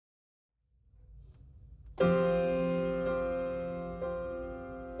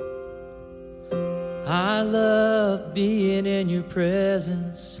I love being in your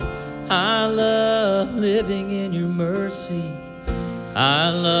presence. I love living in your mercy. I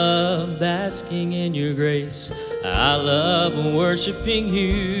love basking in your grace. I love worshiping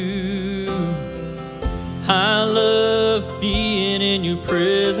you. I love being in your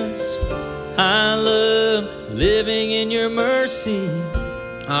presence. I love living in your mercy.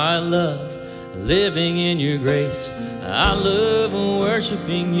 I love living in your grace. I love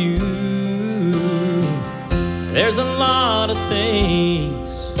worshiping you. There's a lot of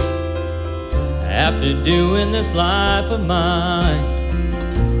things after doing this life of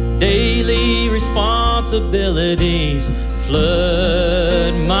mine. Daily responsibilities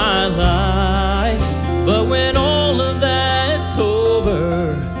flood my life. But when all of that's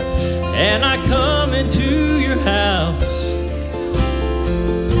over and I come into your house,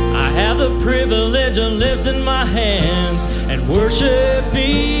 I have the privilege of lifting my hands and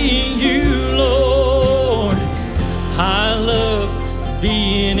worshiping you, Lord. I love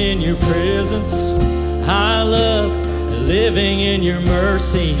being in your presence. I love living in your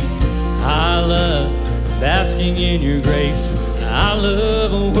mercy. I love basking in your grace. I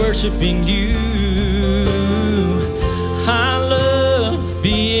love worshiping you. I love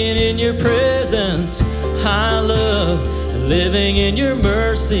being in your presence. I love living in your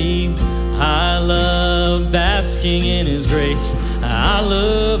mercy. I love basking in his grace. I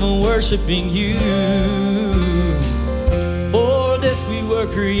love worshiping you. For this we were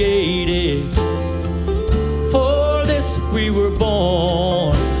created. For this we were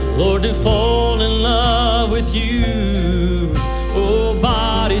born, Lord, to fall in love with you. Oh,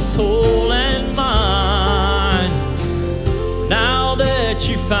 body, soul, and mind. Now that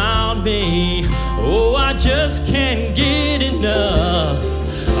you found me, oh, I just can't get enough.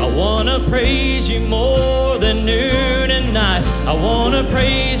 I want to praise you more than noon and night. I want to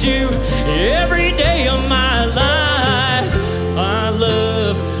praise you every day of my life. I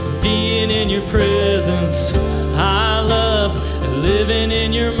love being in your presence. I love living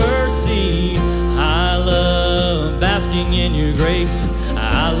in your mercy. I love basking in your grace.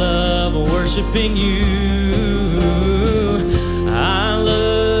 I love worshiping you. I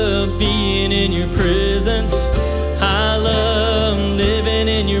love being in your presence. I love living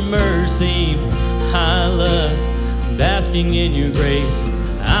in your mercy. I love basking in your grace.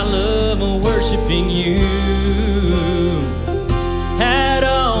 I love worshiping you.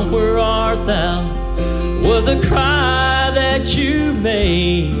 Adam, where art thou? Was a cry that you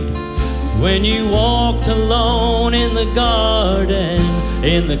made when you walked alone in the garden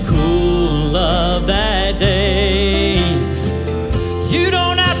in the cool of that day. You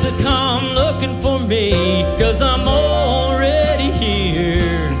don't have to come looking for me, 'cause I'm already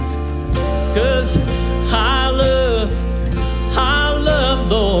here. 'Cause I love,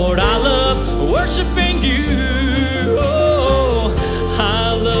 Lord, I love worshiping you. Oh,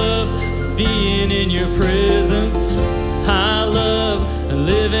 I love being in your presence. I love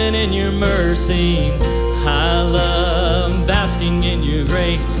living in your mercy. I love basking in your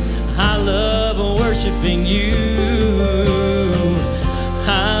grace. I love worshiping you.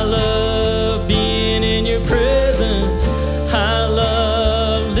 I love being in your presence. I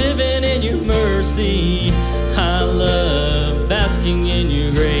love living in your mercy. I love basking in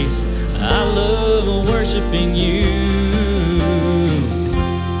your grace. I love worshiping you.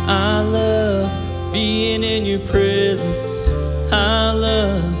 I love being in your presence. I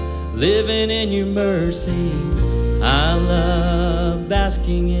love living in your mercy. I love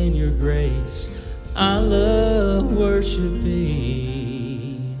basking in your grace. I love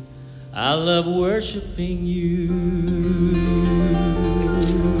worshiping. I love worshiping you.